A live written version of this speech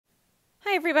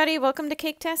Hi everybody, welcome to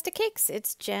Caketastic Cakes.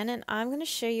 It's Jen and I'm going to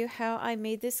show you how I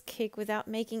made this cake without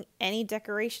making any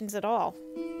decorations at all.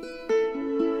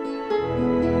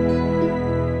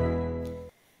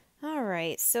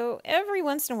 Alright, so every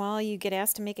once in a while you get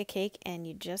asked to make a cake and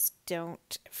you just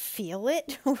don't feel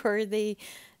it, or the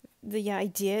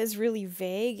idea is really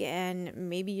vague and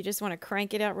maybe you just want to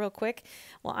crank it out real quick.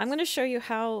 Well, I'm going to show you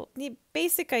how the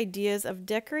basic ideas of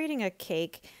decorating a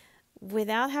cake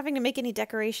without having to make any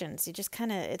decorations. You just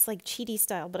kind of, it's like cheaty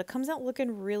style, but it comes out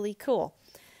looking really cool.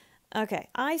 Okay,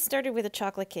 I started with a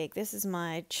chocolate cake. This is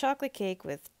my chocolate cake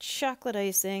with chocolate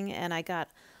icing, and I got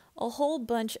a whole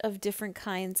bunch of different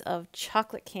kinds of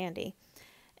chocolate candy.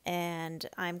 And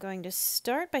I'm going to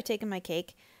start by taking my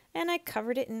cake, and I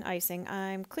covered it in icing.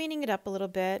 I'm cleaning it up a little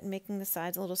bit, making the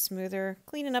sides a little smoother,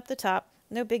 cleaning up the top.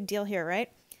 No big deal here, right?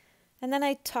 And then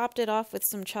I topped it off with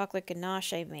some chocolate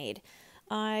ganache I made.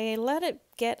 I let it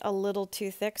get a little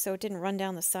too thick so it didn't run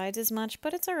down the sides as much,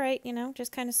 but it's alright, you know,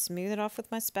 just kind of smooth it off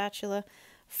with my spatula,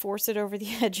 force it over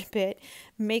the edge a bit,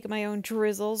 make my own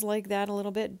drizzles like that a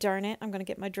little bit. Darn it, I'm going to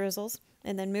get my drizzles.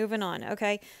 And then moving on,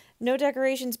 okay? No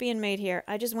decorations being made here.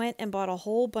 I just went and bought a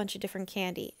whole bunch of different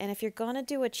candy. And if you're going to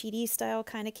do a cheaty style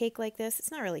kind of cake like this,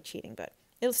 it's not really cheating, but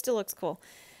it still looks cool.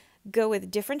 Go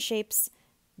with different shapes,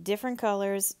 different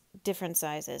colors, different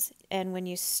sizes. And when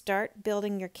you start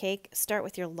building your cake, start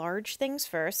with your large things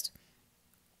first.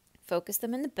 Focus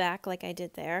them in the back like I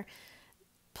did there.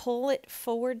 Pull it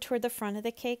forward toward the front of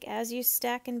the cake as you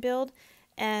stack and build,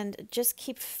 and just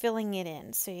keep filling it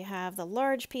in. So you have the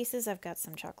large pieces. I've got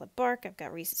some chocolate bark. I've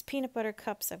got Reese's peanut butter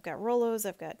cups. I've got Rolos.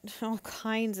 I've got all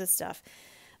kinds of stuff.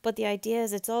 But the idea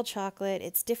is it's all chocolate.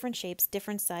 It's different shapes,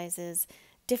 different sizes,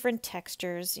 different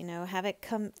textures, you know, have it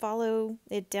come follow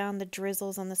it down the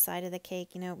drizzles on the side of the cake,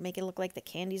 you know, make it look like the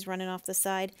candy's running off the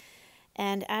side.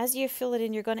 And as you fill it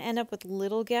in, you're going to end up with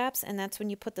little gaps, and that's when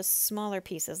you put the smaller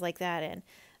pieces like that in.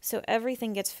 So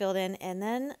everything gets filled in, and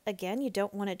then again, you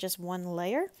don't want it just one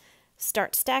layer.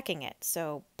 Start stacking it,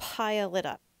 so pile it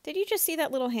up. Did you just see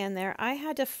that little hand there? I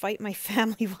had to fight my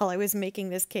family while I was making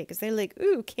this cake because they're like,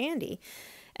 ooh, candy.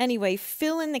 Anyway,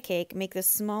 fill in the cake, make the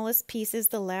smallest pieces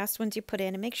the last ones you put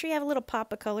in, and make sure you have a little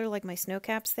pop of color like my snow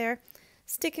caps there.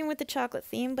 Sticking with the chocolate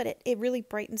theme, but it really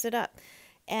brightens it up.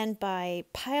 And by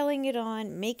piling it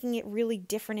on, making it really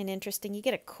different and interesting, you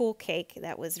get a cool cake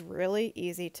that was really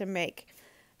easy to make.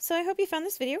 So I hope you found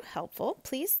this video helpful.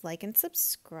 Please like and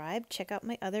subscribe, check out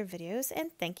my other videos, and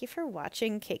thank you for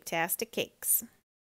watching Caketastic Cakes.